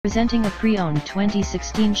Presenting a pre-owned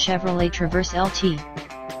 2016 Chevrolet Traverse LT.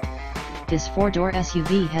 This four-door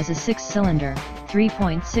SUV has a six-cylinder,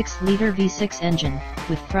 3.6-liter V6 engine,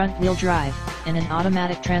 with front-wheel drive, and an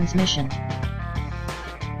automatic transmission.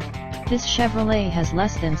 This Chevrolet has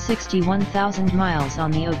less than 61,000 miles on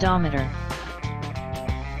the odometer.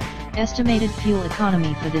 Estimated fuel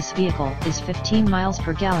economy for this vehicle is 15 miles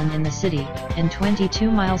per gallon in the city, and 22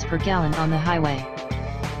 miles per gallon on the highway.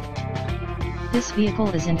 This vehicle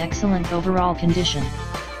is in excellent overall condition.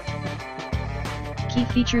 Key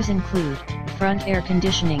features include front air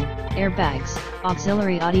conditioning, airbags,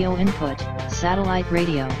 auxiliary audio input, satellite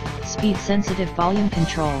radio, speed-sensitive volume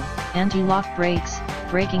control, anti-lock brakes,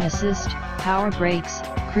 braking assist, power brakes,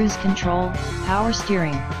 cruise control, power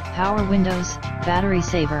steering, power windows, battery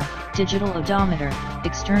saver, digital odometer,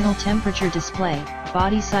 external temperature display,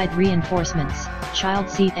 body side reinforcements, child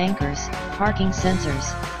seat anchors, parking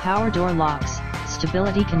sensors, power door locks,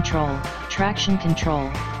 stability control, traction control,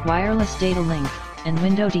 wireless data link, and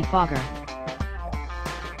window defogger.